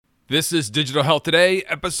This is Digital Health Today,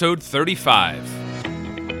 episode 35.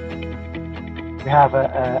 We have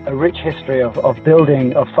a rich history of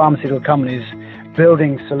pharmaceutical companies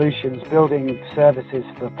building solutions, building services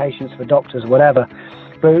for patients, for doctors, whatever,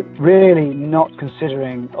 but really not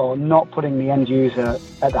considering or not putting the end user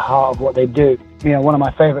at the heart of what they do. You know, one of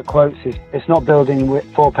my favorite quotes is, it's not building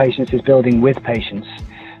for patients, it's building with patients.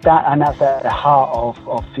 That's at the heart of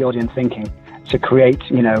Fjordian thinking, to create,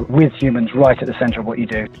 with humans right at the center of what you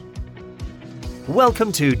do.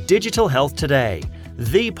 Welcome to Digital Health Today,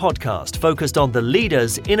 the podcast focused on the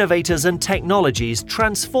leaders, innovators and technologies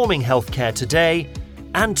transforming healthcare today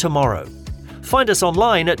and tomorrow. Find us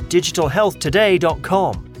online at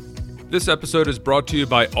digitalhealthtoday.com. This episode is brought to you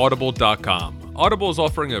by Audible.com. Audible is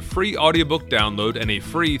offering a free audiobook download and a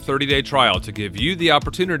free 30-day trial to give you the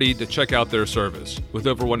opportunity to check out their service. With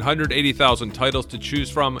over 180,000 titles to choose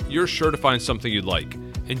from, you're sure to find something you'd like.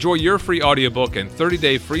 Enjoy your free audiobook and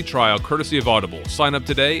 30-day free trial courtesy of Audible. Sign up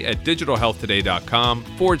today at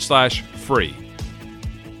digitalhealthtoday.com/free.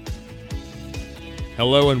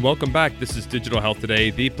 Hello and welcome back. This is Digital Health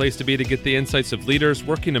Today, the place to be to get the insights of leaders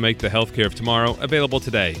working to make the healthcare of tomorrow available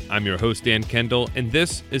today. I'm your host, Dan Kendall, and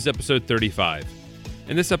this is episode 35.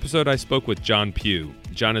 In this episode, I spoke with John Pugh.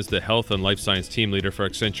 John is the Health and Life Science Team Leader for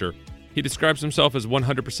Accenture. He describes himself as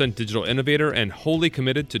 100% digital innovator and wholly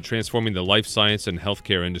committed to transforming the life science and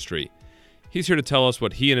healthcare industry. He's here to tell us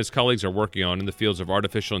what he and his colleagues are working on in the fields of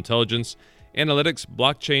artificial intelligence, analytics,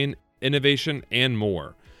 blockchain, innovation, and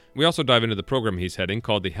more. We also dive into the program he's heading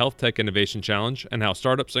called the Health Tech Innovation Challenge and how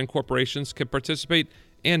startups and corporations can participate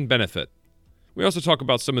and benefit. We also talk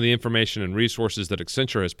about some of the information and resources that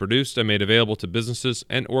Accenture has produced and made available to businesses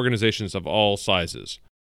and organizations of all sizes.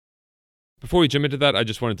 Before we jump into that, I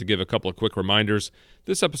just wanted to give a couple of quick reminders.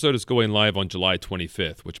 This episode is going live on July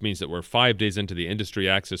 25th, which means that we're 5 days into the industry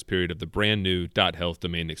access period of the brand new .health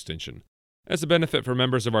domain extension. As a benefit for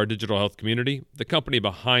members of our digital health community, the company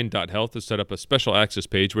behind .health has set up a special access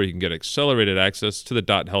page where you can get accelerated access to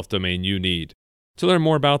the .health domain you need. To learn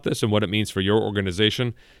more about this and what it means for your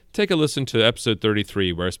organization, take a listen to episode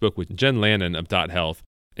 33 where I spoke with Jen Lannon of .health,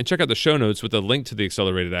 and check out the show notes with a link to the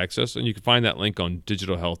accelerated access, and you can find that link on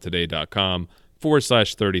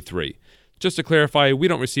digitalhealthtoday.com/33. Just to clarify, we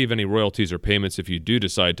don't receive any royalties or payments if you do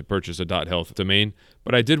decide to purchase a .health domain,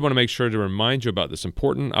 but I did want to make sure to remind you about this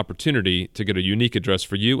important opportunity to get a unique address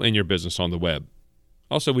for you and your business on the web.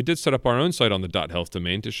 Also, we did set up our own site on the .health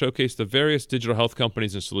domain to showcase the various digital health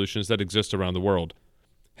companies and solutions that exist around the world.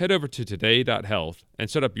 Head over to today.health and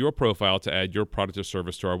set up your profile to add your product or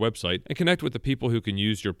service to our website and connect with the people who can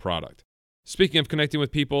use your product. Speaking of connecting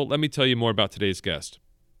with people, let me tell you more about today's guest.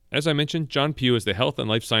 As I mentioned, John Pugh is the Health and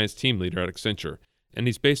Life Science Team Leader at Accenture, and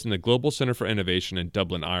he's based in the Global Center for Innovation in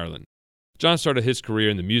Dublin, Ireland. John started his career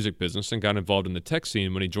in the music business and got involved in the tech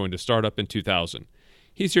scene when he joined a startup in 2000.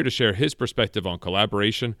 He's here to share his perspective on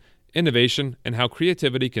collaboration, innovation, and how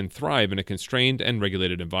creativity can thrive in a constrained and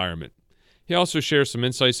regulated environment. He also shares some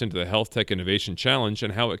insights into the Health Tech Innovation Challenge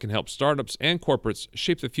and how it can help startups and corporates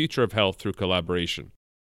shape the future of health through collaboration.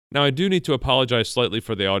 Now, I do need to apologize slightly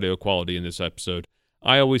for the audio quality in this episode.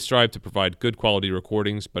 I always strive to provide good quality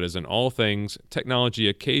recordings, but as in all things, technology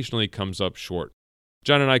occasionally comes up short.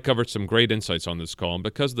 John and I covered some great insights on this call, and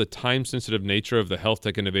because of the time-sensitive nature of the Health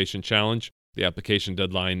Tech Innovation Challenge, the application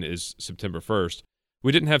deadline is September 1st,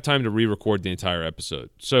 we didn't have time to re-record the entire episode.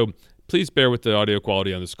 So please bear with the audio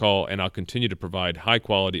quality on this call, and I'll continue to provide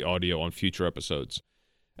high-quality audio on future episodes.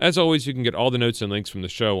 As always, you can get all the notes and links from the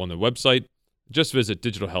show on the website. Just visit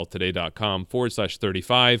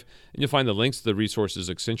digitalhealthtoday.com/35, and you'll find the links to the resources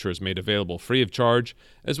Accenture has made available free of charge,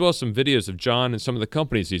 as well as some videos of John and some of the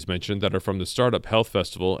companies he's mentioned that are from the Startup Health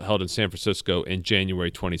Festival held in San Francisco in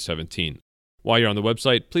January 2017. While you're on the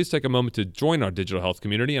website, please take a moment to join our digital health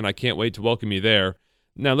community, and I can't wait to welcome you there.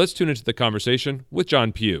 Now let's tune into the conversation with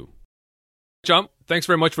John Pugh. John, thanks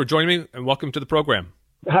very much for joining me, and welcome to the program.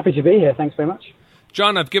 Happy to be here. Thanks very much.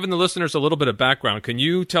 John, I've given the listeners a little bit of background. Can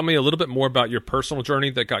you tell me a little bit more about your personal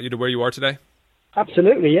journey that got you to where you are today?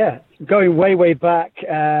 Absolutely, yeah. Going way back,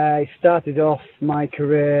 I started off my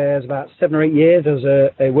career as about 7 or 8 years. I was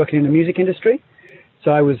working in the music industry.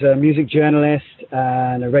 So I was a music journalist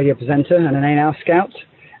and a radio presenter and an A&R scout.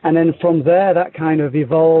 And then from there, that kind of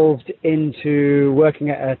evolved into working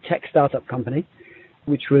at a tech startup company,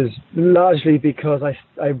 which was largely because I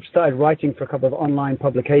started writing for a couple of online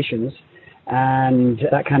publications, and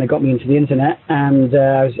that kind of got me into the internet. And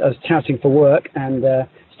I was touting for work and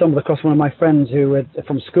stumbled across one of my friends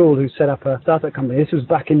from school who set up a startup company. This was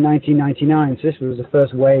back in 1999, so this was the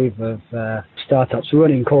first wave of startups. We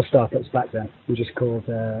weren't even called startups back then. We were just called,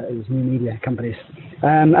 it was new media companies.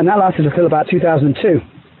 And that lasted until about 2002.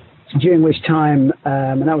 during which time,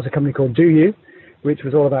 and that was a company called Do You, which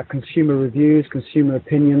was all about consumer reviews, consumer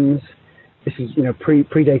opinions. This is,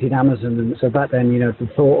 predated Amazon. And so back then, the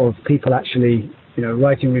thought of people actually,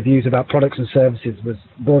 writing reviews about products and services was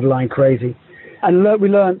borderline crazy. And we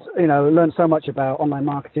learned so much about online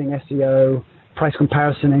marketing, SEO, price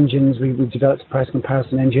comparison engines. We developed a price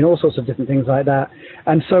comparison engine, all sorts of different things like that.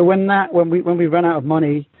 And so when we ran out of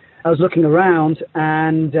money, I was looking around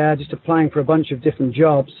and just applying for a bunch of different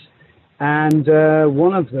jobs. And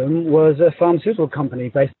one of them was a pharmaceutical company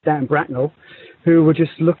based out in Bracknell, who were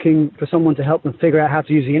just looking for someone to help them figure out how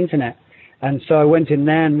to use the internet. And so I went in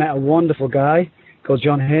there and met a wonderful guy called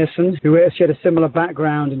John Hearson, who had a similar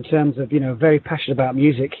background in terms of, very passionate about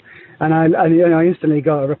music. And I instantly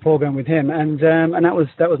got a rapport going with him. And that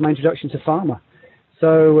was my introduction to pharma.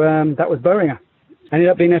 So that was Boehringer. I ended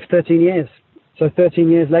up being there for 13 years. So 13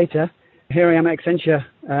 years later, here I am at Accenture.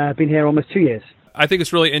 I've been here almost 2 years. I think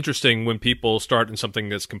it's really interesting when people start in something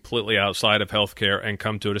that's completely outside of healthcare and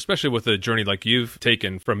come to it, especially with a journey like you've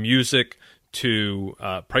taken from music to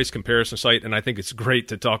price comparison site. And I think it's great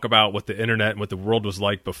to talk about what the internet and what the world was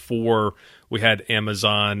like before we had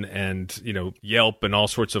Amazon and Yelp and all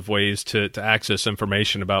sorts of ways to access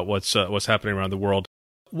information about what's happening around the world.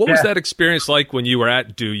 What was that experience like when you were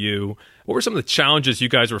at Do You? What were some of the challenges you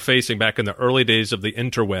guys were facing back in the early days of the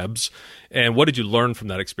interwebs? And what did you learn from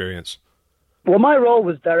that experience? Well, my role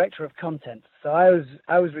was director of content. So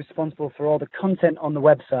I was responsible for all the content on the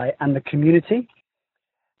website and the community.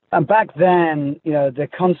 And back then, the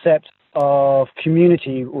concept of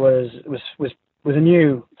community was a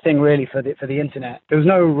new thing really for the internet. There was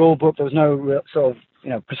no rule book. There was no sort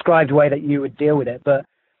of prescribed way that you would deal with it. But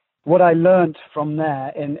what I learned from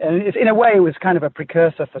there, and in a way, it was kind of a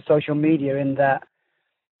precursor for social media in that,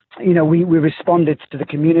 we responded to the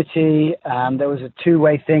community. There was a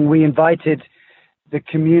two-way thing. We invited the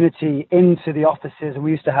community into the offices, and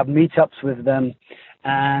we used to have meetups with them.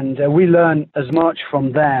 And we learned as much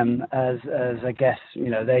from them as I guess,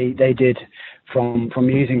 they did from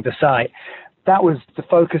using the site. That was the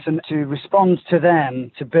focus, and to respond to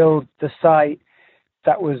them, to build the site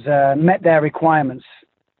that was met their requirements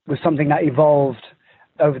was something that evolved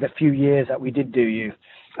over the few years that we did Do You.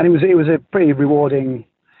 And it was a pretty rewarding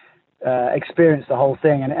experience, the whole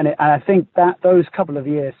thing. And I think that those couple of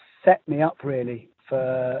years set me up really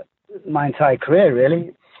for my entire career,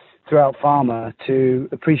 really, throughout pharma, to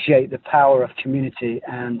appreciate the power of community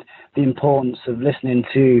and the importance of listening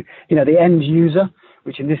to, the end user,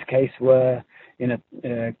 which in this case were,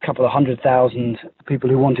 a couple of 100,000 people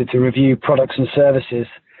who wanted to review products and services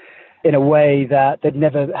in a way that they'd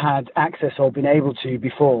never had access or been able to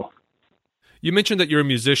before. You mentioned that you're a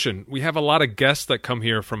musician. We have a lot of guests that come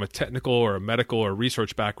here from a technical or a medical or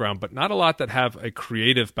research background, but not a lot that have a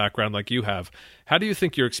creative background like you have. How do you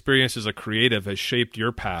think your experience as a creative has shaped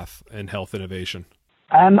your path in health innovation?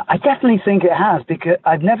 I definitely think it has, because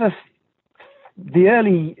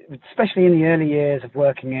especially in the early years of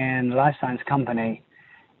working in a life science company,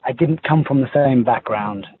 I didn't come from the same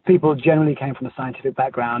background. People generally came from a scientific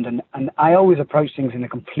background, and I always approached things in a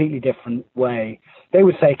completely different way. They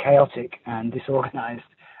would say chaotic and disorganized,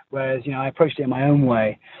 whereas, I approached it in my own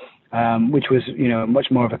way, which was, much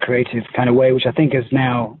more of a creative kind of way, which I think is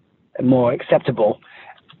now more acceptable.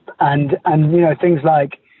 And things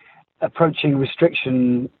like approaching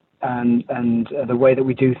restriction and the way that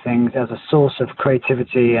we do things as a source of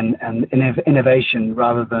creativity and innovation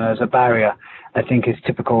rather than as a barrier, I think is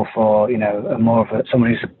typical for,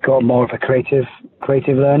 someone who's got more of a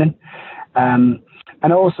creative learning.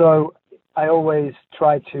 And also, I always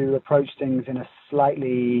try to approach things in a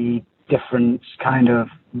slightly different kind of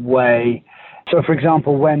way. So, for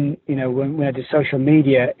example, when I did social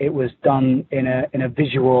media, it was done in a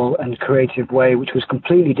visual and creative way, which was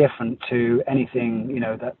completely different to anything,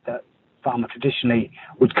 that pharma traditionally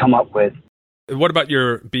would come up with. What about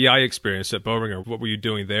your BI experience at Boehringer? What were you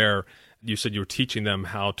doing there? You said you were teaching them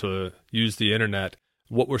how to use the internet.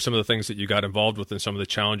 What were some of the things that you got involved with and some of the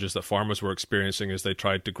challenges that pharmas were experiencing as they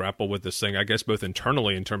tried to grapple with this thing, I guess, both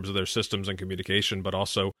internally in terms of their systems and communication, but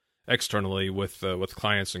also externally with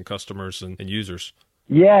clients and customers and users?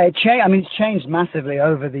 Yeah, it's changed massively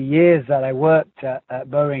over the years that I worked at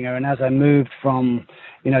Boehringer, and as I moved from,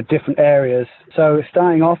 different areas. So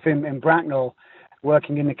starting off in Bracknell,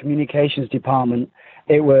 working in the communications department,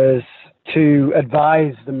 it was to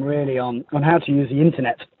advise them really on how to use the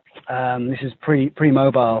internet. This is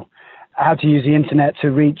pre-mobile, how to use the internet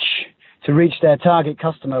to reach their target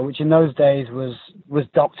customer, which in those days was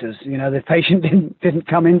doctors. The patient didn't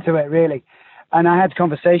come into it really. And I had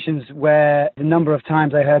conversations where the number of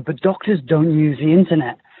times I heard, but doctors don't use the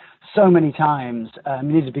internet. so many times. You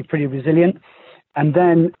need to be pretty resilient. And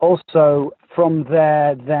then also from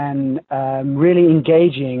there, really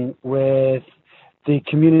engaging with the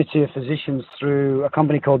community of physicians through a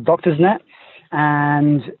company called DoctorsNet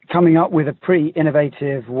and coming up with a pretty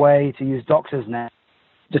innovative way to use DoctorsNet.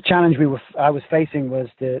 The challenge I was facing was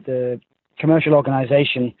the commercial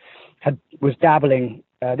organization was dabbling.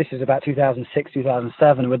 This is about 2006,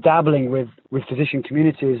 2007. We're dabbling with physician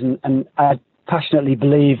communities, and I passionately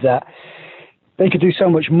believe that they could do so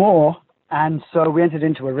much more. And so we entered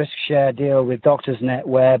into a risk share deal with DoctorsNet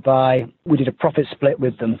whereby we did a profit split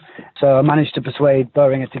with them. So I managed to persuade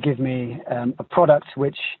Boehringer to give me a product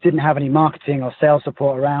which didn't have any marketing or sales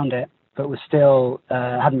support around it, but was still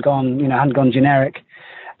hadn't gone generic.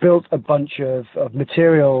 Built a bunch of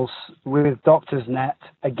materials with DoctorsNet.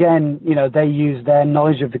 Again, they used their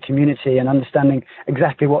knowledge of the community and understanding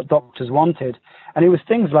exactly what doctors wanted. And it was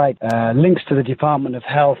things like links to the Department of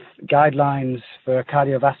Health guidelines for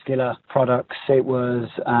cardiovascular products. It was,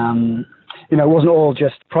 it wasn't all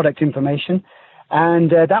just product information. And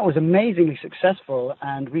that was amazingly successful.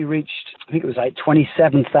 And we reached, I think it was like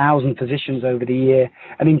 27,000 physicians over the year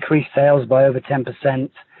and increased sales by over 10%.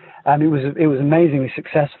 It was amazingly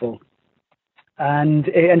successful, and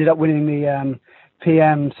it ended up winning the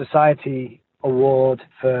PM Society Award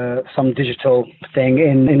for some digital thing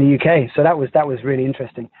in the UK. So that was really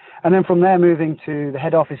interesting. And then from there, moving to the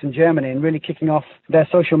head office in Germany and really kicking off their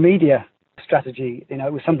social media strategy.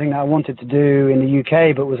 It was something that I wanted to do in the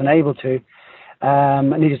UK but wasn't able to. I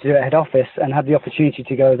needed to do it at head office and had the opportunity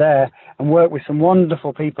to go there and work with some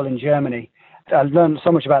wonderful people in Germany. I learned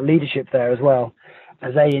so much about leadership there as well.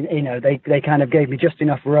 As they kind of gave me just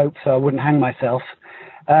enough rope so I wouldn't hang myself.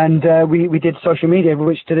 And we did social media,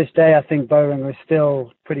 which to this day I think Boehringer is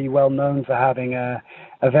still pretty well known for having a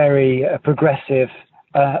very progressive,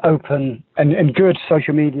 open and good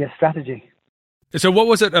social media strategy. So what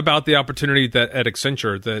was it about the opportunity at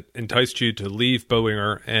Accenture that enticed you to leave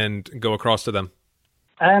Boehringer and go across to them?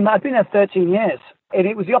 I've been there 13 years, and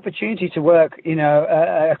it was the opportunity to work,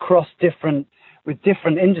 across with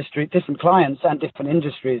different industry, different clients and different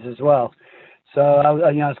industries as well. So I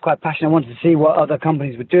was quite passionate. I wanted to see what other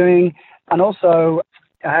companies were doing. And also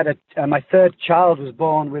I had my third child was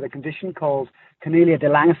born with a condition called Cornelia de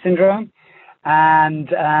Lange syndrome. And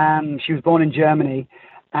she was born in Germany,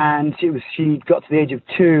 and she got to the age of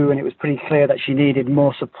 2, and it was pretty clear that she needed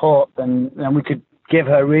more support than we could give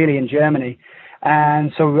her really in Germany.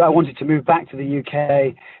 And so I wanted to move back to the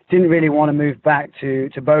UK. Didn't really want to move back to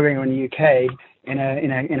Boehringer in the UK in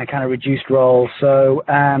a kind of reduced role. So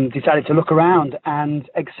decided to look around, and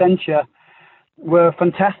Accenture were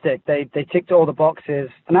fantastic. They ticked all the boxes.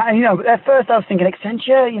 And at first I was thinking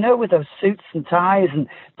Accenture, with those suits and ties and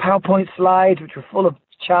PowerPoint slides which were full of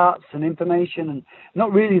charts and information, and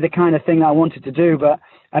not really the kind of thing I wanted to do. But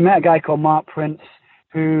I met a guy called Mark Prince,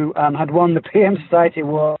 who had won the PM Society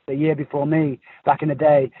Award a year before me back in the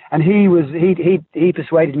day. And he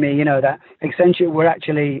persuaded me, that Accenture were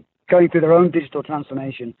actually going through their own digital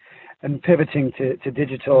transformation and pivoting to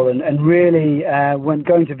digital, and really when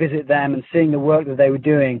going to visit them and seeing the work that they were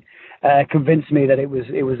doing convinced me that it was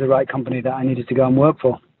the right company that I needed to go and work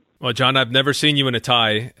for. Well, John, I've never seen you in a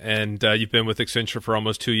tie, and you've been with Accenture for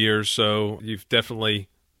almost 2 years, so you've definitely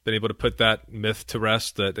been able to put that myth to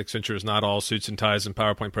rest that Accenture is not all suits and ties and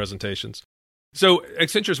PowerPoint presentations. So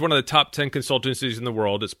Accenture is one of the top 10 consultancies in the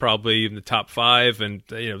world. It's probably in the top 5 and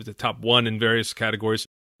the top 1 in various categories.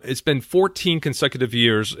 It's been 14 consecutive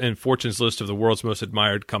years in Fortune's list of the world's most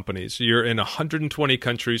admired companies. You're in 120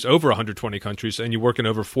 countries, over 120 countries, and you work in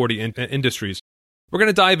over 40 industries. We're going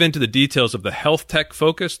to dive into the details of the health tech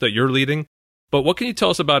focus that you're leading, but what can you tell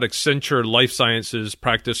us about Accenture Life Sciences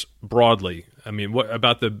practice broadly? I mean, what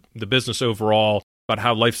about the business overall, about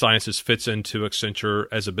how life sciences fits into Accenture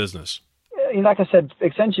as a business? Like I said,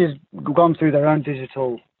 Accenture's gone through their own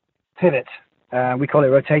digital pivot. We call it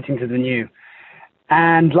rotating to the new.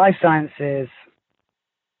 And life sciences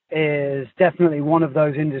is definitely one of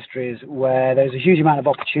those industries where there's a huge amount of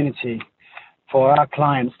opportunity for our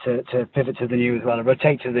clients to pivot to the new as well, and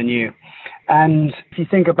rotate to the new. And if you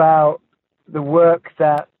think about the work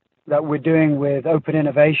that we're doing with open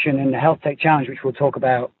innovation and the Health Tech Challenge, which we'll talk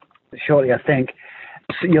about shortly, I think,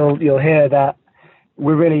 you'll hear that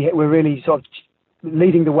we're really sort of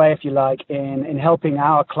leading the way, if you like, in helping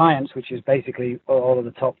our clients, which is basically all of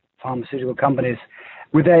the top pharmaceutical companies,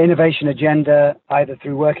 with their innovation agenda, either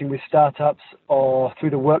through working with startups or through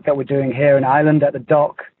the work that we're doing here in Ireland at the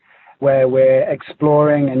dock, where we're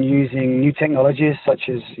exploring and using new technologies such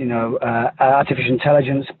as, artificial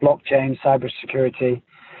intelligence, blockchain, cybersecurity.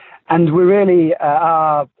 And we really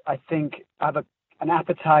have an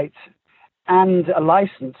appetite and a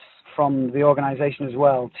license from the organization as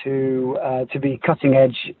well to be cutting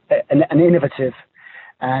edge and innovative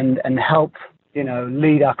and help,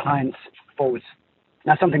 lead our clients forwards.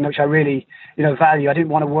 That's something which I really, value. I didn't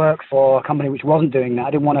want to work for a company which wasn't doing that.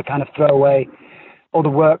 I didn't want to kind of throw away all the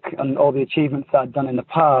work and all the achievements that I'd done in the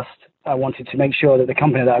past. I wanted to make sure that the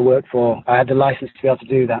company that I worked for, I had the license to be able to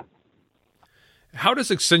do that. How does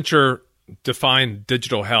Accenture define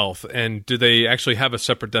digital health, and do they actually have a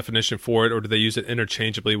separate definition for it, or do they use it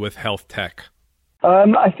interchangeably with health tech?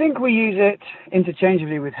 I think we use it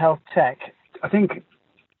interchangeably with health tech. I think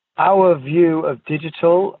our view of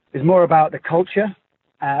digital is more about the culture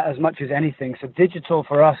as much as anything. So digital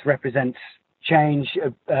for us represents change,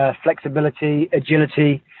 flexibility,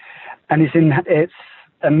 agility, and it's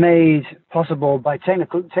made possible by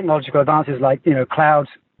technological advances like,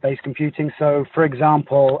 cloud-based computing. So, for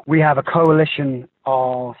example, we have a coalition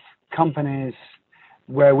of companies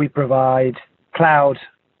where we provide cloud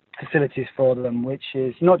facilities for them, which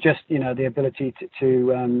is not just, the ability to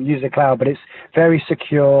use the cloud, but it's very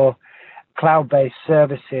secure cloud-based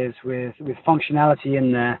services with functionality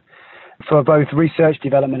in there for both research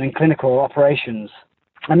development and clinical operations.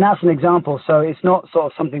 And that's an example. So it's not sort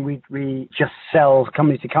of something we just sell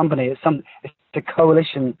company to company. It's a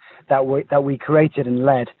coalition that we created and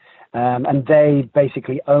led, and they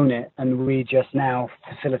basically own it, and we just now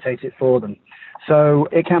facilitate it for them. So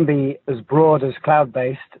it can be as broad as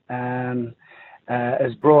cloud-based,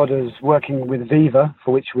 as broad as working with Veeva,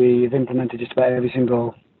 for which we've implemented just about every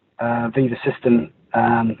single Veeva system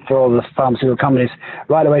for all the pharmaceutical companies,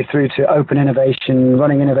 right the way through to open innovation,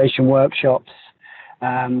 running innovation workshops.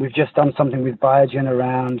 We've just done something with Biogen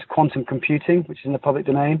around quantum computing, which is in the public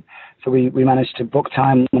domain. So we managed to book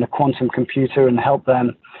time on a quantum computer and help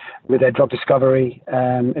them with their drug discovery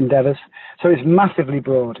endeavors. So it's massively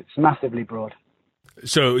broad.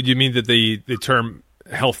 So you mean that the term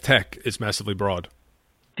health tech is massively broad?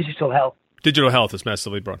 Digital health. Digital health is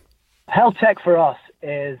massively broad. Health tech for us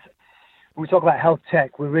is, when we talk about health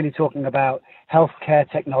tech, we're really talking about healthcare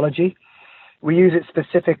technology. We use it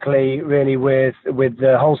specifically really with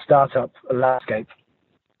the whole startup landscape.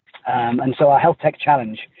 And so our health tech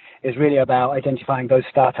challenge is really about identifying those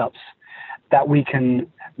startups that we can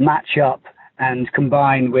match up and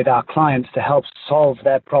combine with our clients to help solve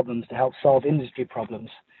their problems, to help solve industry problems.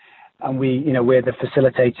 And we're the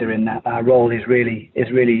facilitator in that. Our role is really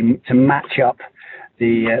to match up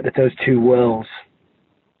those two worlds.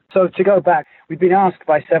 So to go back, we've been asked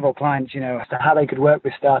by several clients, as to how they could work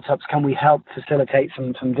with startups. Can we help facilitate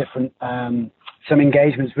some different some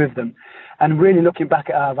engagements with them? And really looking back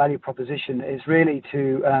at our value proposition is really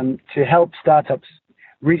to help startups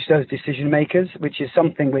reach those decision makers, which is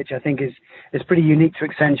something which I think is pretty unique to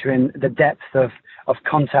Accenture in the depth of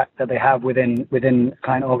contact that they have within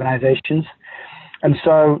client organizations. And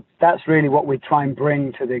so that's really what we try and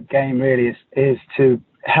bring to the game, really, is to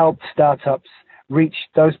help startups reach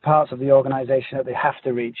those parts of the organization that they have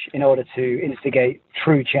to reach in order to instigate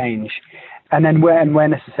true change. And then where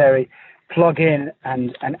necessary, plug in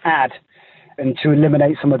and add, and to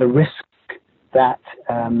eliminate some of the risk that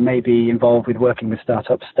may be involved with working with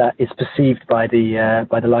startups that is perceived by the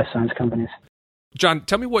life science companies. John,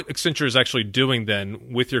 tell me what Accenture is actually doing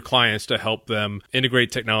then with your clients to help them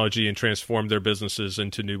integrate technology and transform their businesses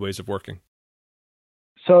into new ways of working.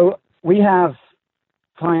 So we have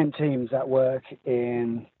client teams that work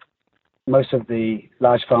in most of the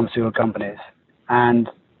large pharmaceutical companies. And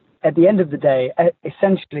at the end of the day,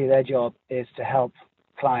 essentially their job is to help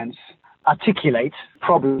clients articulate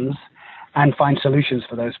problems and find solutions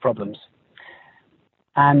for those problems.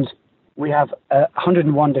 And we have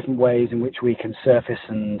 101 different ways in which we can surface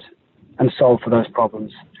and solve for those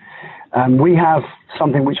problems. We have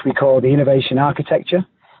something which we call the innovation architecture,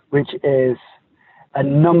 which is a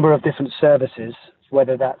number of different services,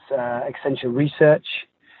 whether that's Accenture Research.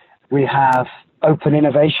 We have Open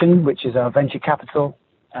Innovation, which is our venture capital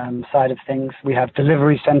side of things. We have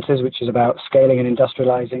delivery centers, which is about scaling and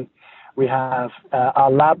industrializing. We have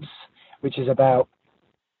our labs, which is about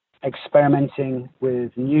experimenting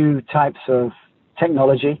with new types of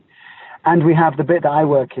technology. And we have the bit that I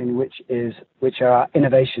work in, which are our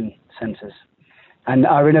innovation centers. And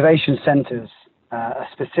our innovation centers are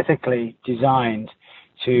specifically designed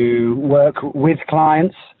to work with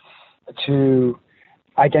clients to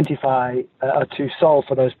identify or to solve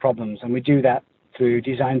for those problems. And we do that through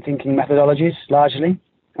design thinking methodologies largely.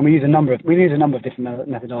 And we use a number of different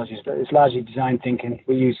methodologies, but it's largely design thinking.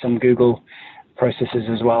 We use some Google processes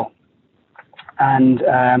as well. And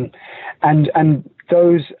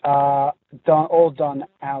those are all done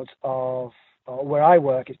out of or where I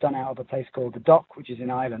work, it's done out of a place called The Dock, which is in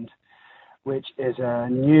Ireland, which is a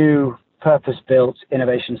new purpose-built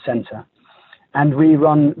innovation center. And we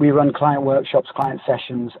run client workshops, client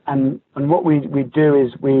sessions, and what we do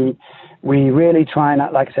is we really try and,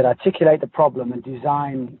 like I said, articulate the problem and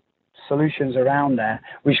design solutions around there,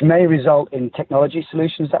 which may result in technology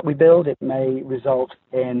solutions that we build. It may result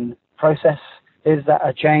in processes that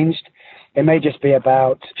are changed. It may just be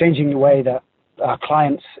about changing the way that our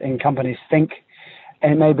clients in companies think.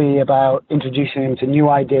 And it may be about introducing them to new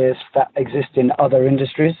ideas that exist in other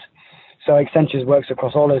industries. So Accenture works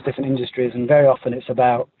across all those different industries, and very often it's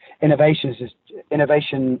about innovation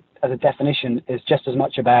as a definition is just as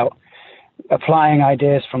much about applying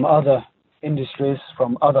ideas from other industries,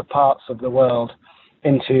 from other parts of the world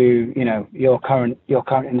into, your current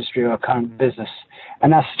industry or current business.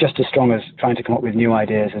 And that's just as strong as trying to come up with new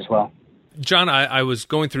ideas as well. John, I was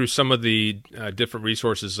going through some of the different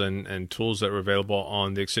resources and tools that were available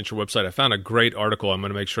on the Accenture website. I found a great article. I'm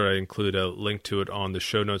going to make sure I include a link to it on the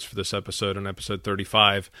show notes for this episode, on episode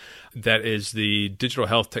 35. That is the Digital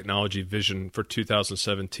Health Technology Vision for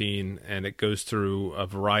 2017, and it goes through a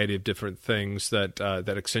variety of different things that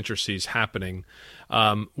Accenture sees happening.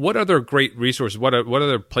 What other great resources, what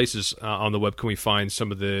other places on the web can we find some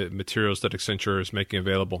of the materials that Accenture is making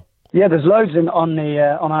available? Yeah, there's loads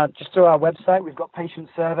just through our website. We've got patient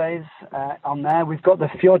surveys on there. We've got the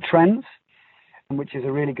Fjord Trends, which is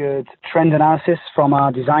a really good trend analysis from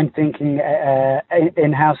our design thinking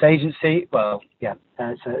in-house agency. Well, yeah,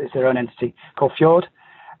 it's their own entity called Fjord.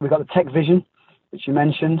 We've got the Tech Vision, which you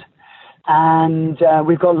mentioned. And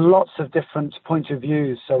we've got lots of different points of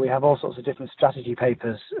views. So we have all sorts of different strategy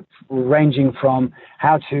papers, ranging from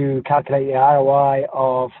how to calculate the ROI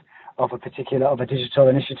of a digital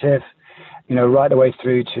initiative, right the way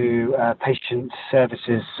through to patient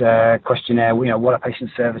services questionnaire. What are patient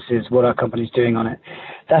services? What are companies doing on it?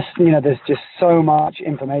 That's there's just so much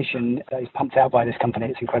information that is pumped out by this company.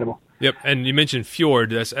 It's incredible. Yep, and you mentioned Fjord.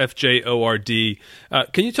 That's FJORD.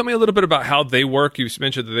 Can you tell me a little bit about how they work? You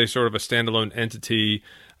mentioned that they're sort of a standalone entity.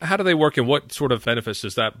 How do they work, and what sort of benefits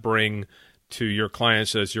does that bring to your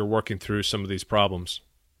clients as you're working through some of these problems?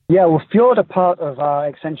 Yeah, well, Fjord are part of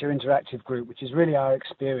our Accenture Interactive group, which is really our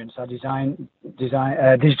experience, our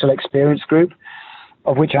digital experience group,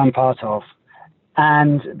 of which I'm part of.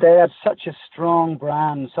 And they have such a strong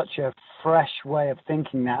brand, such a fresh way of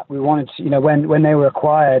thinking that we wanted to, when they were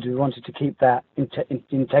acquired, we wanted to keep that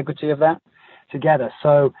integrity of that together.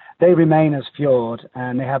 So they remain as Fjord,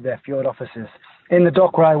 and they have their Fjord offices. In the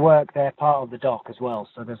Dock where I work, they're part of the Dock as well.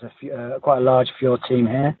 So there's quite a large Fjord team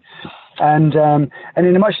here. And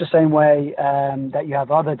in much the same way that you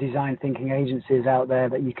have other design thinking agencies out there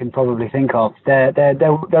that you can probably think of,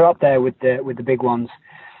 they're up there with the big ones.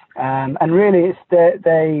 And really,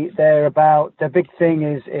 they're about, their big thing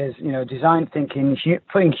is design thinking,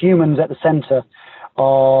 putting humans at the center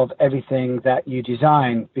of everything that you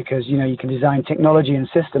design, because you can design technology and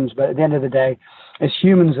systems, but at the end of the day, it's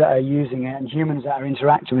humans that are using it and humans that are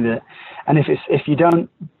interacting with it. And if you don't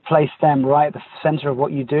place them right at the center of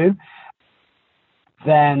what you do,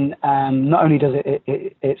 then not only does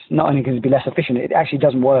it's not only going to be less efficient, it actually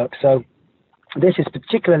doesn't work. So this is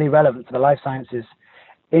particularly relevant for the life sciences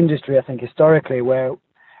industry, I think, historically, where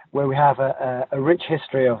we have a rich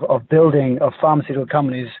history of pharmaceutical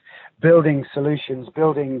companies building solutions,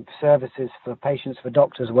 building services for patients, for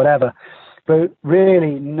doctors, whatever, but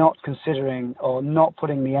really not considering or not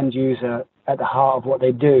putting the end user at the heart of what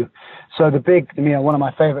they do. So one of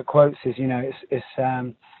my favorite quotes is,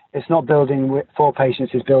 it's not building for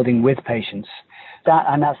patients, it's building with patients.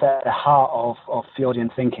 That's at the heart of Fjordian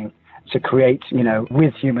thinking, to create,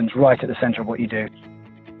 with humans right at the center of what you do.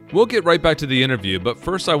 We'll get right back to the interview, but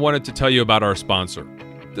first I wanted to tell you about our sponsor.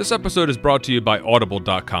 This episode is brought to you by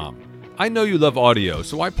Audible.com. I know you love audio,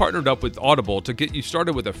 so I partnered up with Audible to get you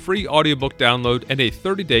started with a free audiobook download and a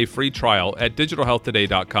 30-day free trial at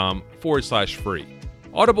digitalhealthttoday.com/free.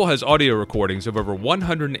 Audible has audio recordings of over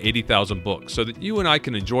 180,000 books so that you and I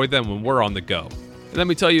can enjoy them when we're on the go. And let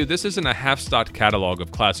me tell you, this isn't a half-stocked catalog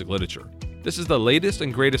of classic literature. This is the latest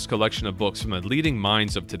and greatest collection of books from the leading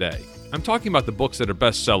minds of today. I'm talking about the books that are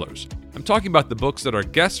bestsellers. I'm talking about the books that our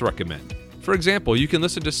guests recommend. For example, you can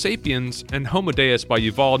listen to Sapiens and Homo Deus by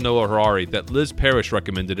Yuval Noah Harari that Liz Parrish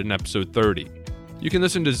recommended in episode 30. You can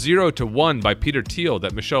listen to 0 to 1 by Peter Thiel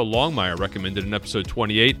that Michelle Longmire recommended in episode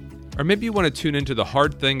 28. Or maybe you want to tune into The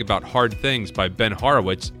Hard Thing About Hard Things by Ben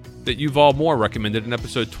Horowitz that Yuval Moore recommended in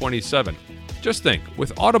episode 27. Just think,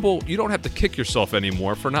 with Audible, you don't have to kick yourself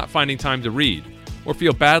anymore for not finding time to read, or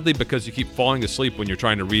feel badly because you keep falling asleep when you're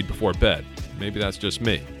trying to read before bed. Maybe that's just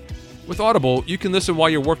me. With Audible, you can listen while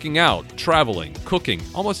you're working out, traveling, cooking,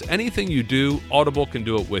 almost anything you do, Audible can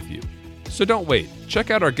do it with you. So don't wait.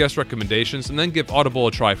 Check out our guest recommendations and then give Audible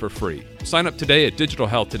a try for free. Sign up today at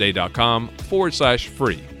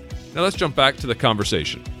digitalhealthtoday.com/free. Now let's jump back to the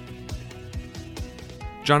conversation.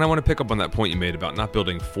 John, I want to pick up on that point you made about not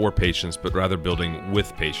building for patients, but rather building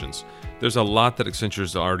with patients. There's a lot that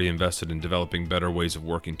Accenture's already invested in developing better ways of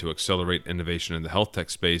working to accelerate innovation in the health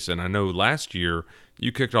tech space. And I know last year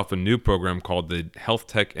you kicked off a new program called the Health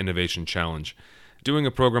Tech Innovation Challenge. Doing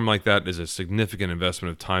a program like that is a significant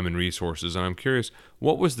investment of time and resources. And I'm curious,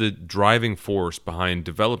 what was the driving force behind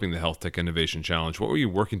developing the Health Tech Innovation Challenge? What were you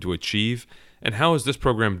working to achieve? And how is this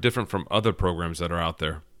program different from other programs that are out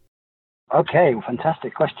there? Okay,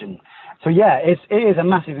 fantastic question. So yeah, it is a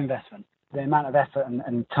massive investment, the amount of effort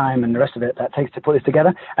and time and the rest of it that takes to put this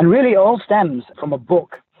together. And really it all stems from a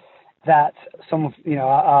book that some of,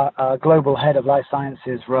 our global head of life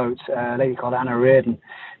sciences wrote, a lady called Anna Reardon.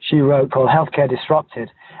 She wrote called Healthcare Disrupted.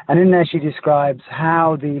 And in there she describes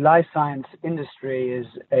how the life science industry is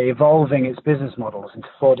evolving its business models into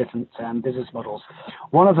 4 different business models.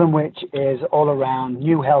 One of them which is all around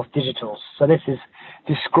new health digitals. So this is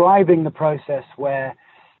describing the process where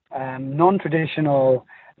non-traditional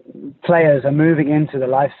players are moving into the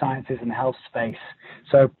life sciences and health space.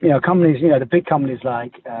 So, companies, the big companies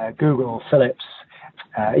like Google, Philips,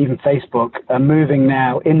 even Facebook are moving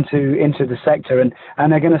now into the sector and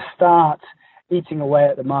they're going to start eating away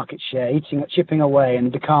at the market share, chipping away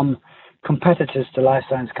and become competitors to life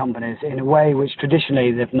science companies in a way which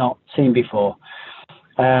traditionally they've not seen before.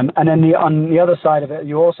 And then on the other side of it,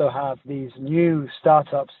 you also have these new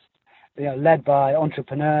startups, led by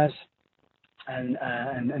entrepreneurs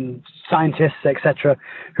and scientists, etc.,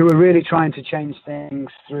 who are really trying to change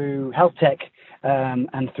things through health tech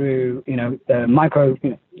and through micro,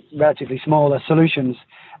 relatively smaller solutions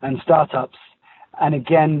and startups. And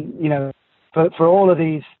again, for all of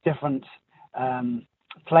these different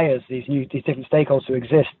players, these different stakeholders who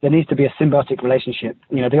exist, there needs to be a symbiotic relationship.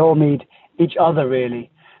 They all need each other really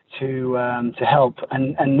to help,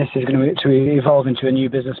 and this is going to evolve into a new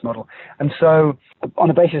business model. And so, on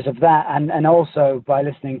the basis of that, and also by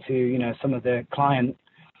listening to some of the client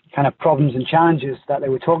kind of problems and challenges that they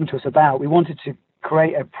were talking to us about, we wanted to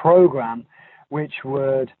create a program which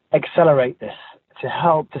would accelerate this to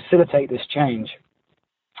help facilitate this change.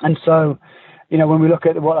 And so, when we look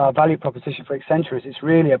at what our value proposition for Accenture is, it's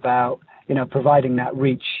really about providing that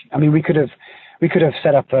reach. I mean, we could have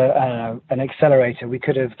set up an accelerator. We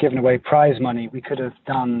could have given away prize money. We could have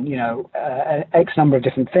done, X number of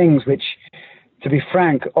different things, which, to be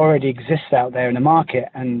frank, already exists out there in the market.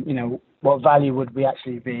 And, what value would we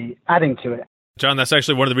actually be adding to it? John, that's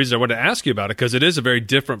actually one of the reasons I wanted to ask you about it, because it is a very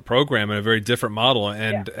different program and a very different model.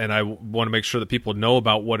 And I want to make sure that people know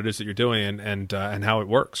about what it is that you're doing and how it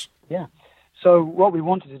works. Yeah. So what we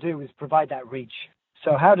wanted to do is provide that reach.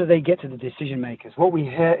 So how do they get to the decision makers? What we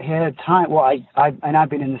heard I've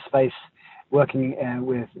been in this space working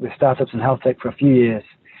with startups and health tech for a few years,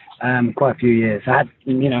 quite a few years. I had,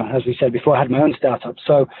 as we said before, I had my own startup.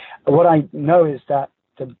 So what I know is that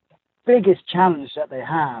the biggest challenge that they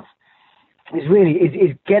have is really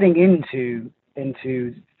is getting into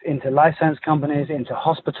life science companies, into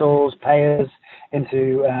hospitals, payers,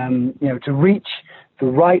 into to reach the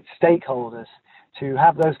right stakeholders, to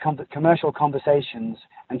have those commercial conversations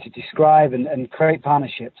and to describe and create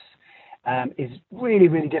partnerships is really,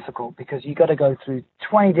 really difficult, because you got to go through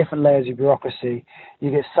 20 different layers of bureaucracy.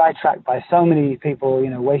 You get sidetracked by so many people,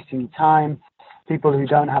 wasting time, people who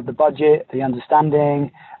don't have the budget, the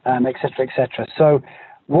understanding, et cetera, et cetera. So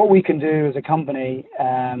what we can do as a company,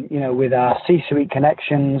 with our C-suite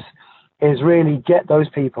connections, is really get those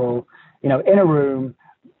people, in a room,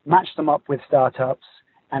 match them up with startups,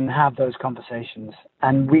 and have those conversations.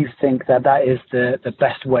 And we think that is the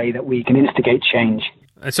best way that we can instigate change.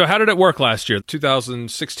 And so how did it work last year?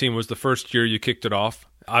 2016 was the first year you kicked it off.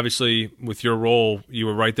 Obviously, with your role, you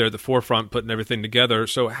were right there at the forefront putting everything together.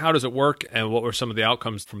 So how does it work, and what were some of the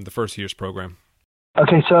outcomes from the first year's program?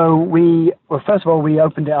 Okay, so first of all, we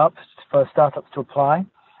opened it up for startups to apply,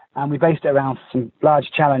 and we based it around some large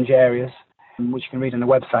challenge areas, which you can read on the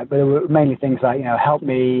website. But there were mainly things like, help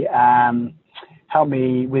me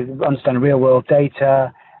with understanding real world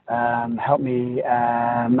data, help me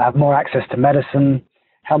have more access to medicine,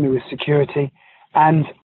 help me with security. And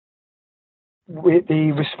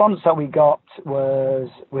the response that we got was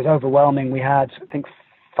overwhelming. We had, I think,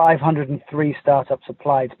 503 startups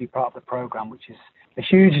applied to be part of the program, which is a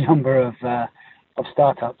huge number of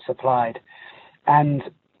startups applied. And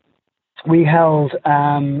we held,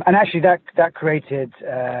 and actually that created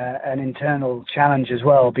an internal challenge as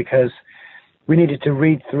well, because we needed to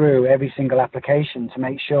read through every single application to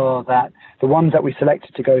make sure that the ones that we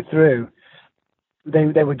selected to go through,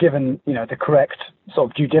 they were given, the correct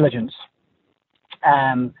sort of due diligence.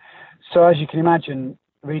 So as you can imagine,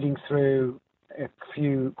 reading through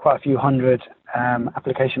quite a few hundred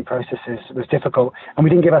application processes was difficult, and we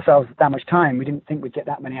didn't give ourselves that much time. We didn't think we'd get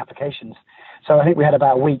that many applications. So I think we had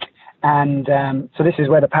about a week. And so this is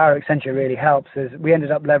where the power of Accenture really helps, is we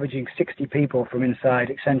ended up leveraging 60 people from inside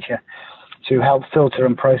Accenture to help filter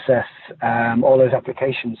and process all those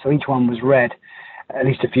applications. So each one was read at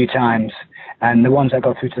least a few times, and the ones that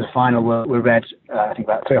got through to the final were read, I think,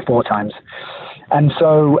 about 3 or 4 times. And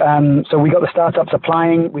so we got the startups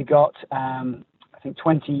applying. We got, I think,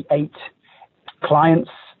 28 clients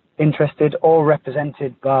interested, all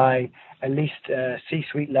represented by at least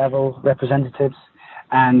C-suite level representatives.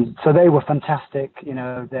 And so they were fantastic.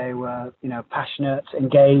 They were, passionate,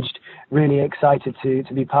 engaged, really excited to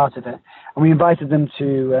be part of it. And we invited them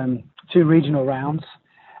to 2 regional rounds.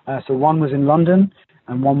 So one was in London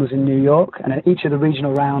and one was in New York. And at each of the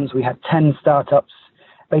regional rounds, we had 10 startups.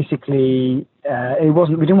 Basically, we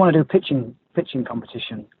didn't want to do a pitching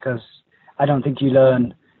competition, because I don't think you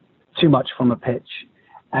learn too much from a pitch.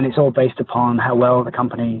 And it's all based upon how well the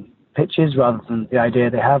company pitches rather than the idea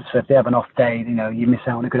they have. So if they have an off day, you miss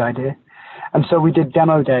out on a good idea. And so we did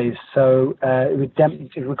demo days. So we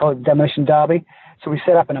call it Demolition Derby. So we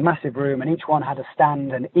set up in a massive room, and each one had a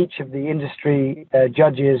stand, and each of the industry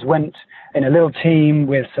judges went in a little team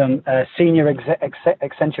with some senior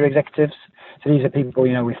Accenture executives. So these are people,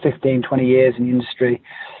 with 15, 20 years in the industry.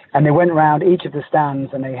 And they went around each of the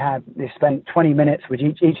stands, and they spent 20 minutes with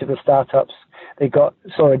each of the startups. They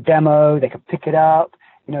saw a demo, they could pick it up,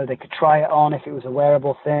 they could try it on if it was a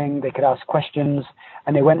wearable thing, they could ask questions,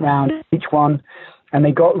 and they went around each one, and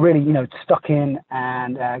they got really, stuck in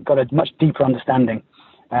and got a much deeper understanding.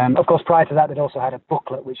 Of course, prior to that, they'd also had a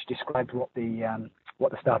booklet which described what the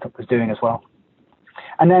startup was doing as well.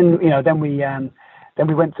 And then, then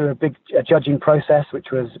we went through a big judging process,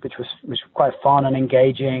 which was quite fun and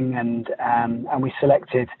engaging, and we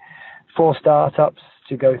selected 4 startups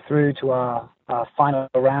to go through to our final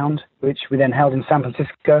round, which we then held in San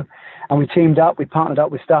Francisco. And we partnered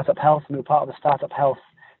up with Startup Health, and we were part of the Startup Health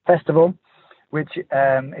Festival, which,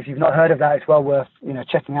 if you've not heard of that, it's well worth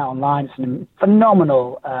checking out online. It's a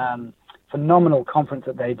phenomenal conference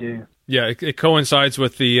that they do. Yeah, it coincides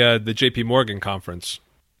with the JP Morgan conference.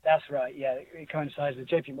 That's right. Yeah, it coincides with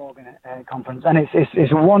the JP Morgan conference, and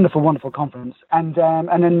it's a wonderful, wonderful conference. And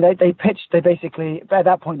then they pitched. They basically, at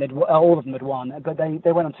that point, all of them had won, but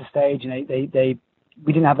they went onto stage, and we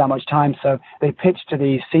didn't have that much time, so they pitched to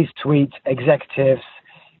the C-suite executives.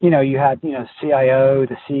 You had CIO,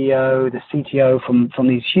 the CEO, the CTO from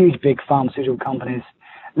these huge big pharmaceutical companies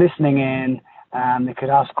listening in. They could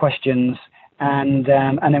ask questions, and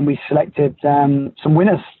then we selected some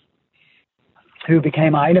winners who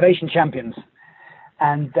became our innovation champions.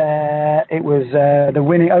 And it was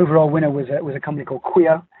the overall winner was a company called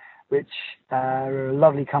Quio, which are a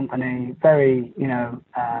lovely company, very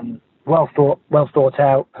well thought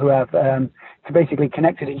out, who have basically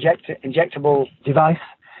connected injectable device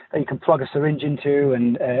that you can plug a syringe into,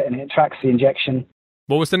 and it tracks the injection.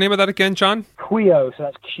 What was the name of that again, John? Quio, so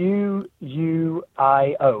that's Quio.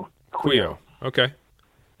 Quio. Okay.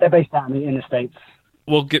 They're based out in the States.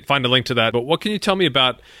 We'll find a link to that. But what can you tell me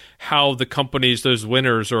about how the companies, those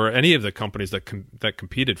winners, or any of the companies that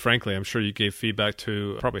competed? Frankly, I'm sure you gave feedback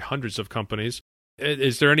to probably hundreds of companies.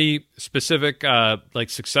 Is there any specific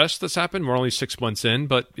success that's happened? We're only 6 months in,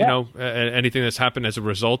 but anything that's happened as a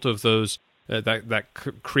result of those that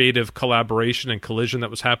creative collaboration and collision that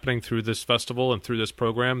was happening through this festival and through this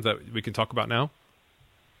program that we can talk about now?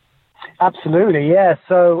 Absolutely, yeah.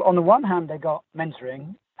 So on the one hand, they got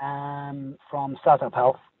mentoring from Startup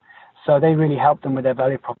Health. So they really helped them with their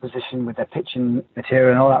value proposition, with their pitching material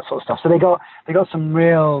and all that sort of stuff. So they got some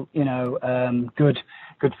real,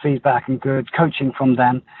 good feedback and good coaching from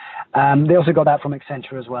them. They also got that from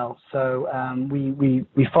Accenture as well. So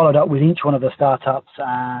we followed up with each one of the startups,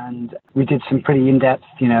 and we did some pretty in-depth,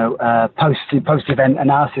 post-event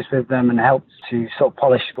analysis with them, and helped to sort of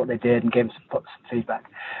polish what they did and gave them some feedback.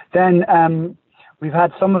 Then we've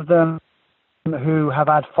had some of them who have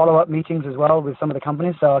had follow-up meetings as well with some of the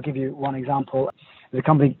companies. So I'll give you one example. There's a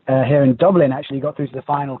company here in Dublin actually got through to the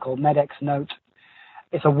final called Medex Note.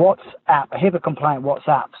 It's a WhatsApp, a HIPAA-compliant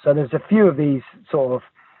WhatsApp. So there's a few of these sort of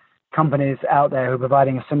companies out there who are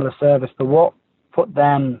providing a similar service, but what put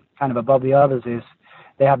them kind of above the others is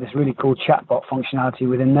they have this really cool chatbot functionality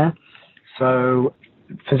within there. So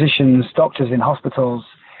physicians, doctors in hospitals,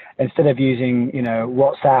 instead of using,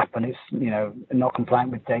 WhatsApp and it's, not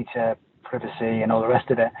compliant with data privacy and all the rest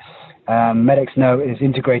of it, Medics Note is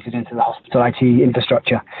integrated into the hospital IT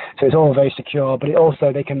infrastructure. So it's all very secure, but it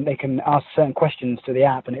also, they can ask certain questions to the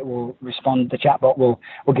app and it will respond, the chatbot will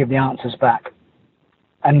give the answers back.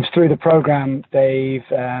 And through the program, they've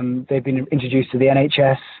been introduced to the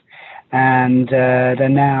NHS, and they're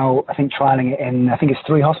now, I think, trialing it in, I think it's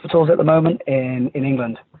 3 hospitals at the moment in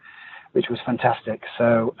England, which was fantastic.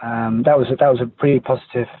 So that was a pretty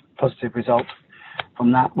positive result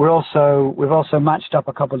from that. We've also matched up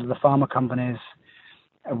a couple of the pharma companies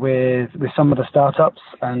with some of the startups,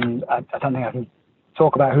 and I don't think I can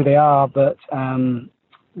talk about who they are, but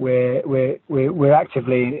we're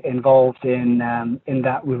actively involved in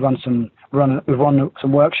that. We've run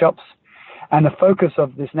some workshops, and the focus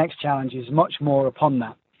of this next challenge is much more upon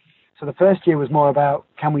that. So the first year was more about,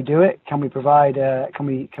 can we do it? Can we provide? Can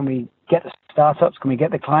we get the startups? Can we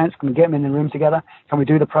get the clients? Can we get them in the room together? Can we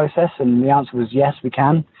do the process? And the answer was yes, we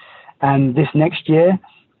can. And this next year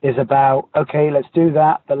is about, okay, let's do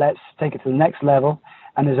that, but let's take it to the next level.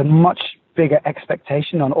 And there's a much bigger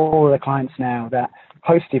expectation on all of the clients now that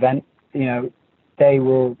post-event, they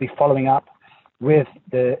will be following up with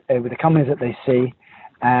the companies that they see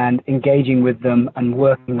and engaging with them and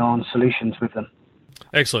working on solutions with them.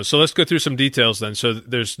 Excellent. So let's go through some details then. So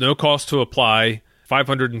there's no cost to apply.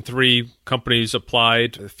 503 companies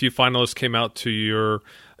applied. A few finalists came out to your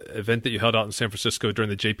event that you held out in San Francisco during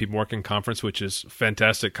the JP Morgan conference, which is a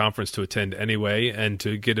fantastic conference to attend anyway, and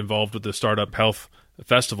to get involved with the Startup Health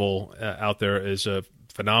Festival out there is a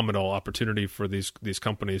phenomenal opportunity for these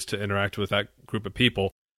companies to interact with that group of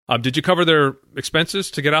people. Did you cover their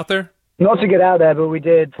expenses to get out there? Not to get out there, but we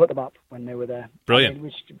did put them up when they were there. Brilliant.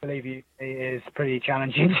 Which, believe you, is pretty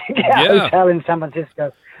challenging to get a hotel in San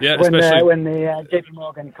Francisco when the JP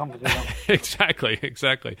Morgan conference is on.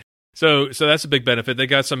 Exactly. So that's a big benefit. They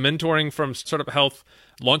got some mentoring from Startup Health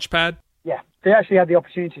Launchpad? Yeah, they actually had the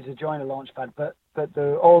opportunity to join a Launchpad, but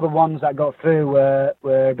all the ones that got through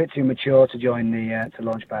were a bit too mature to join the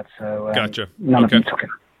Launchpad. So gotcha. None of them took it.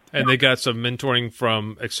 And they got some mentoring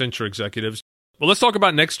from Accenture executives. Well, let's talk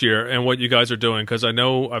about next year and what you guys are doing, because I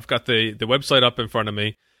know I've got the website up in front of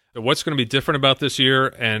me. What's going to be different about this year,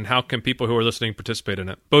 and how can people who are listening participate in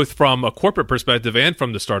it, both from a corporate perspective and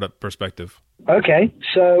from the startup perspective? Okay,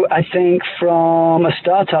 so I think from a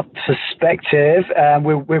startup perspective,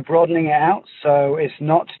 we're broadening it out. So it's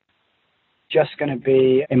not just going to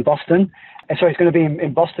be in Boston. Sorry, it's going to be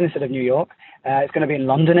in Boston instead of New York. It's going to be in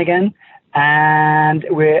London again. And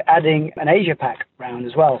we're adding an Asia Pac round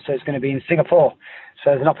as well. So it's going to be in Singapore.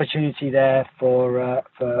 So there's an opportunity there for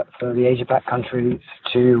the Asia Pac countries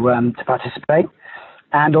to participate,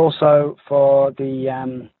 and also for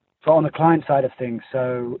on the client side of things.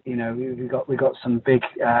 So we've got some big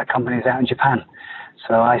companies out in Japan.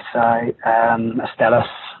 So Eisai, Astellas,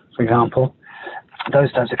 for example.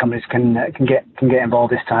 Those types of companies can get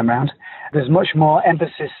involved this time round. There's much more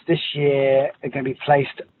emphasis this year going to be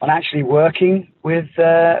placed on actually working with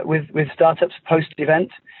startups post-event.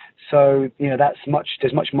 So there's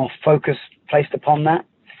much more focus placed upon that.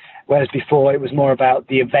 Whereas before it was more about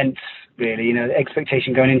the events, really. The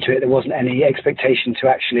expectation going into it, there wasn't any expectation to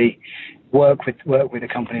actually work with the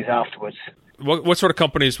companies afterwards. What sort of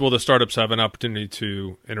companies will the startups have an opportunity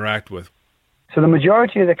to interact with? So the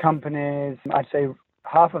majority of the companies, I'd say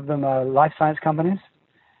half of them are life science companies.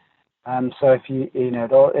 So if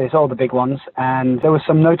it's all the big ones, and there were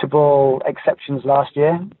some notable exceptions last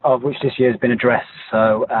year, of which this year has been addressed.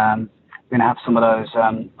 So we're going to have some of those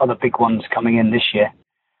other big ones coming in this year.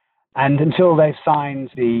 And until they've signed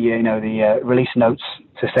the release notes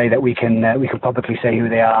to say that we can publicly say who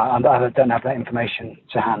they are, I don't have that information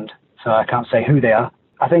to hand, so I can't say who they are.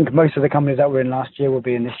 I think most of the companies that were in last year will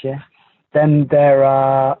be in this year. Then there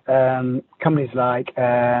are companies like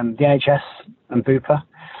the NHS and Bupa.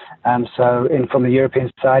 So from the European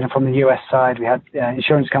side and from the US side, we had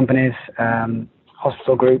insurance companies,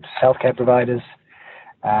 hospital groups, healthcare providers,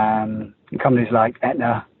 companies like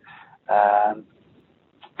Aetna,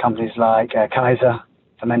 companies like Kaiser,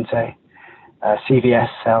 Fermente, CVS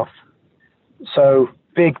Health. So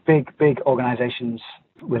big organizations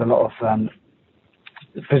with a lot of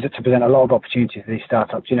to present a lot of opportunities to these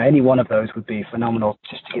startups. Any one of those would be phenomenal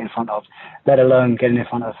just to get in front of, let alone getting in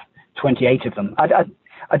front of 28 of them.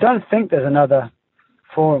 I don't think there's another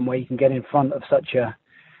forum where you can get in front of such a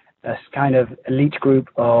kind of elite group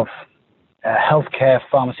of healthcare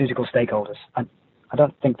pharmaceutical stakeholders. I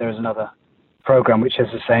don't think there is another program which has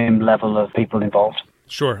the same level of people involved.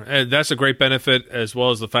 Sure. And that's a great benefit, as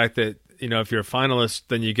well as the fact that, if you're a finalist,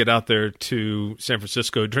 then you get out there to San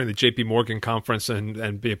Francisco during the JP Morgan conference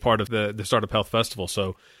and be a part of the Startup Health Festival.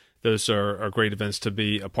 So those are great events to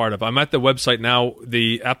be a part of. I'm at the website now.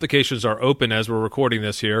 The applications are open as we're recording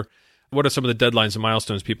this here. What are some of the deadlines and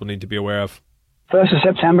milestones people need to be aware of? 1st of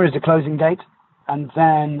September is the closing date. And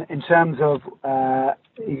then in terms of,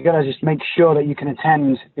 you got to just make sure that you can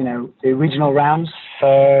attend, the regional rounds.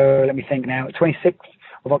 So let me think now. 26th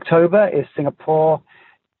of October is Singapore.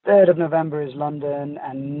 3rd of November is London,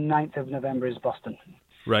 and 9th of November is Boston.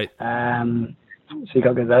 Right. So you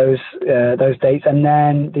got to get those dates. And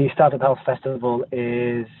then the Startup Health Festival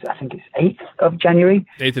is, I think it's 8th of January.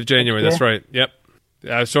 8th of January, that's right. Yep.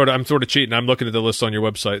 I'm sort of cheating. I'm looking at the list on your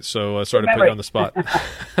website, so I sort of put you on the spot.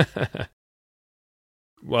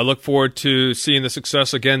 Well, I look forward to seeing the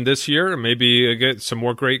success again this year, and maybe get some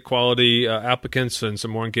more great quality applicants and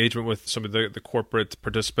some more engagement with some of the corporate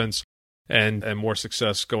participants and more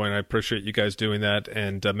success going. I appreciate you guys doing that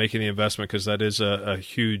and making the investment, because that is a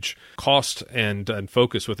huge cost and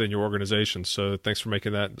focus within your organization. So thanks for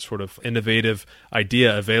making that sort of innovative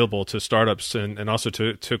idea available to startups and also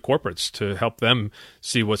to corporates to help them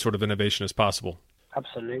see what sort of innovation is possible.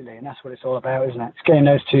 Absolutely, and that's what it's all about, isn't it? It's getting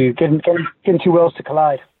those two, getting two worlds to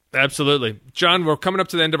collide. Absolutely. John, we're coming up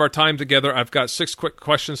to the end of our time together. I've got 6 quick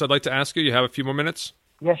questions I'd like to ask you. You have a few more minutes?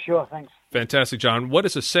 Yeah, sure, thanks. Fantastic, John. What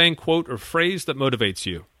is a saying, quote, or phrase that motivates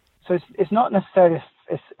you? So it's not necessarily,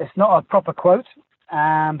 it's not a proper quote,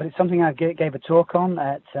 but it's something I gave a talk on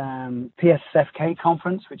at PSFK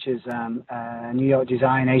conference, which is a New York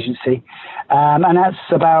design agency. And that's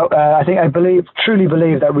about, I truly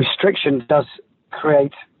believe that restriction does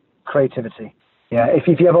create creativity. Yeah, if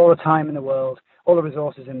you have all the time in the world, all the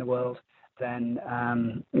resources in the world, then,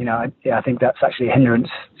 I think that's actually a hindrance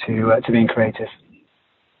to being creative.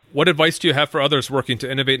 What advice do you have for others working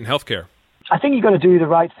to innovate in healthcare? I think you've got to do the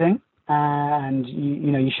right thing, and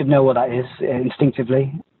you should know what that is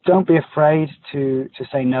instinctively. Don't be afraid to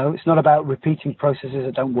say no. It's not about repeating processes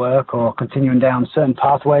that don't work or continuing down certain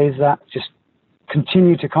pathways that just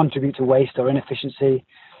continue to contribute to waste or inefficiency,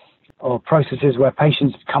 or processes where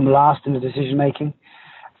patients come last in the decision making.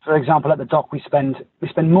 For example, at the doc, we spend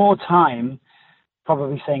more time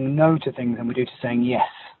probably saying no to things than we do to saying yes.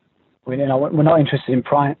 We're not interested in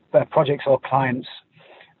projects or clients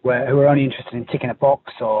who are only interested in ticking a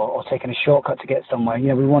box or taking a shortcut to get somewhere.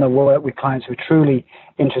 We want to work with clients who are truly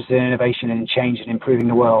interested in innovation and change and improving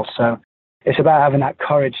the world. So it's about having that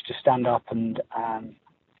courage to stand up and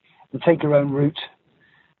take your own route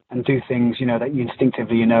and do things, that you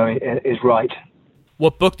instinctively is right.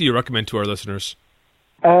 What book do you recommend to our listeners?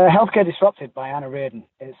 Healthcare Disrupted by Anna Reardon.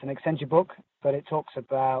 It's an Accenture book, but it talks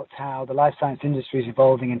about how the life science industry is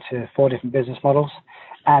evolving into 4 different business models.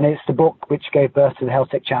 And it's the book which gave birth to the Health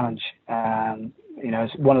Tech Challenge.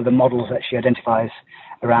 It's one of the models that she identifies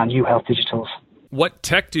around new health digitals. What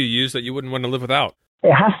tech do you use that you wouldn't want to live without?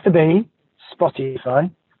 It has to be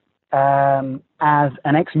Spotify. As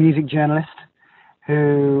an ex-music journalist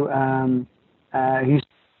who used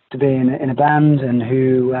to be in a band and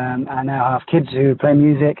who I now have kids who play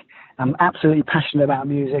music. I'm absolutely passionate about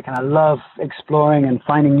music, and I love exploring and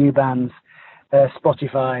finding new bands.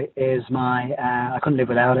 Spotify is I couldn't live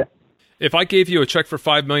without it. If I gave you a check for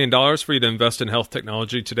 $5 million for you to invest in health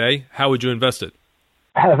technology today, how would you invest it?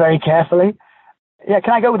 Very carefully. Yeah,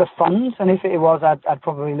 can I go with a fund? And if it was, I'd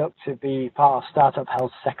probably look to be part of Startup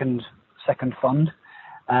Health's second fund.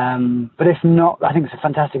 But if not, I think it's a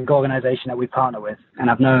fantastic organization that we partner with. And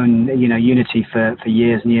I've known, Unity for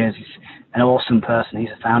years and years. He's an awesome person. He's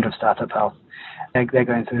the founder of Startup Health. They're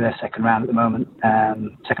going through their second round at the moment,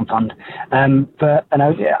 second fund. I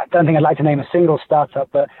don't think I'd like to name a single startup,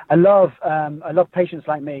 but I love Patients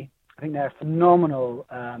Like Me. I think they're a phenomenal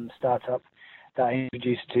startup that I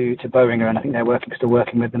introduced to Boehringer, and I think they're still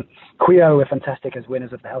working with them. Quio are fantastic as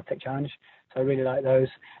winners of the Health Tech Challenge, so I really like those.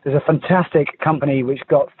 There's a fantastic company which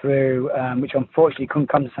got through, which unfortunately couldn't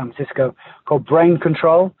come to San Francisco, called Brain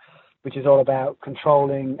Control, which is all about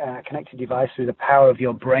controlling a connected device through the power of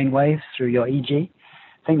your brain waves through your EG.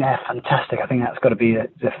 I think they're fantastic. I think that's got to be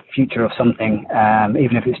the future of something,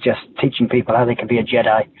 even if it's just teaching people how they can be a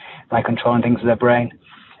Jedi by controlling things with their brain.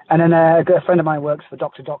 And then a friend of mine works for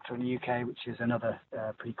Dr. Doctor in the UK, which is another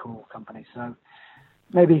pretty cool company. So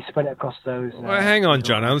maybe spread it across those. Well, hang on,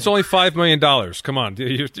 John. It's only $5 million. Come on.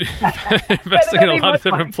 You're investing in a lot of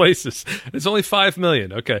different places. It's only $5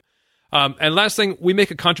 million. Okay. And last thing, we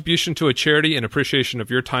make a contribution to a charity in appreciation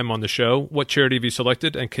of your time on the show. What charity have you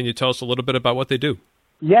selected? And can you tell us a little bit about what they do?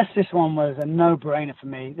 Yes, this one was a no-brainer for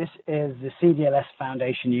me. This is the CDLS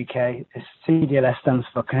Foundation UK. This CDLS stands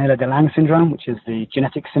for Cornelia-de-Lange syndrome, which is the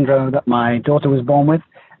genetic syndrome that my daughter was born with.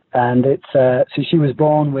 And so she was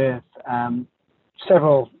born with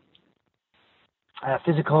several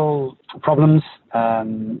physical problems,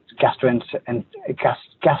 gastro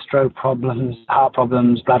problems, heart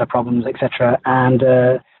problems, bladder problems, etc., and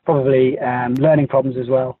probably learning problems as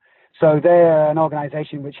well. So they're an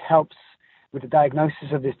organisation which helps with the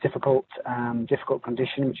diagnosis of this difficult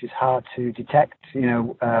condition, which is hard to detect,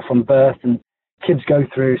 from birth. And kids go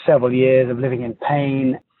through several years of living in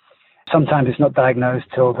pain. Sometimes it's not diagnosed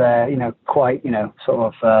till they're, quite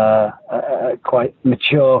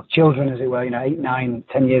mature children, as it were, 8, 9,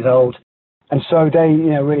 10 years old. And so they,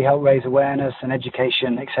 really help raise awareness and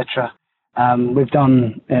education, etc. We've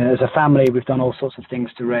done, as a family, we've done all sorts of things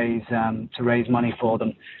to raise money for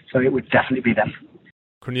them. So it would definitely be them.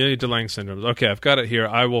 Cornelia-de-Lange syndrome. Okay, I've got it here.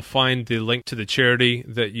 I will find the link to the charity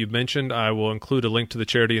that you mentioned. I will include a link to the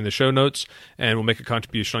charity in the show notes, and we'll make a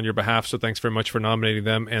contribution on your behalf. So thanks very much for nominating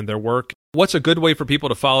them and their work. What's a good way for people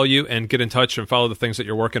to follow you and get in touch and follow the things that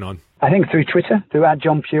you're working on? I think through Twitter, through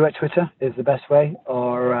 @JohnPugh at Twitter is the best way,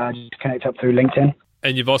 or just connect up through LinkedIn.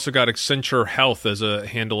 And you've also got Accenture Health as a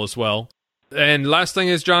handle as well. And last thing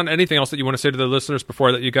is, John, anything else that you want to say to the listeners before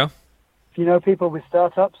I let you go? If you know people with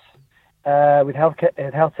startups, with health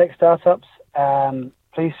tech startups,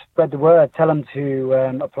 please spread the word. Tell them to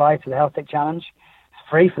apply to the Health Tech Challenge. It's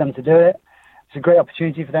free for them to do it. It's a great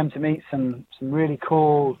opportunity for them to meet some really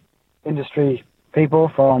cool industry people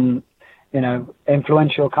from,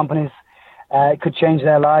 influential companies. It could change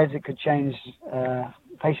their lives. It could change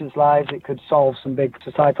patients' lives. It could solve some big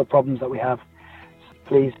societal problems that we have.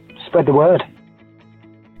 Please spread the word.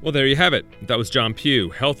 Well, there you have it. That was John Pugh,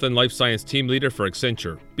 Health and Life Science Team Leader for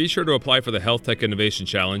Accenture. Be sure to apply for the Health Tech Innovation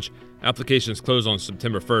Challenge. Applications close on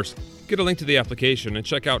September 1st. Get a link to the application and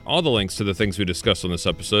check out all the links to the things we discussed on this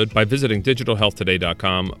episode by visiting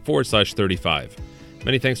digitalhealthtoday.com/35.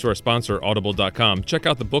 Many thanks to our sponsor, Audible.com. Check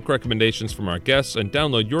out the book recommendations from our guests and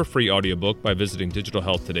download your free audiobook by visiting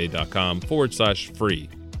digitalhealthtoday.com/free.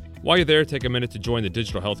 While you're there, take a minute to join the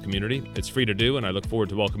digital health community. It's free to do, and I look forward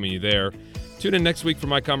to welcoming you there. Tune in next week for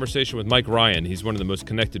my conversation with Mike Ryan. He's one of the most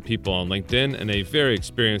connected people on LinkedIn and a very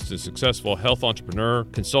experienced and successful health entrepreneur,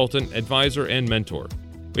 consultant, advisor, and mentor.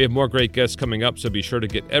 We have more great guests coming up, so be sure to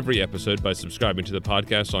get every episode by subscribing to the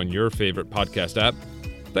podcast on your favorite podcast app.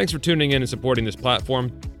 Thanks for tuning in and supporting this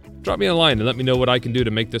platform. Drop me a line and let me know what I can do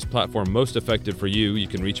to make this platform most effective for you. You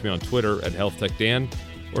can reach me on Twitter @HealthTechDan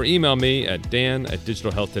or email me at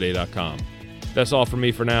dan@digitalhealthtoday.com. That's all from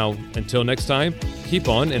me for now. Until next time, keep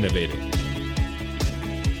on innovating.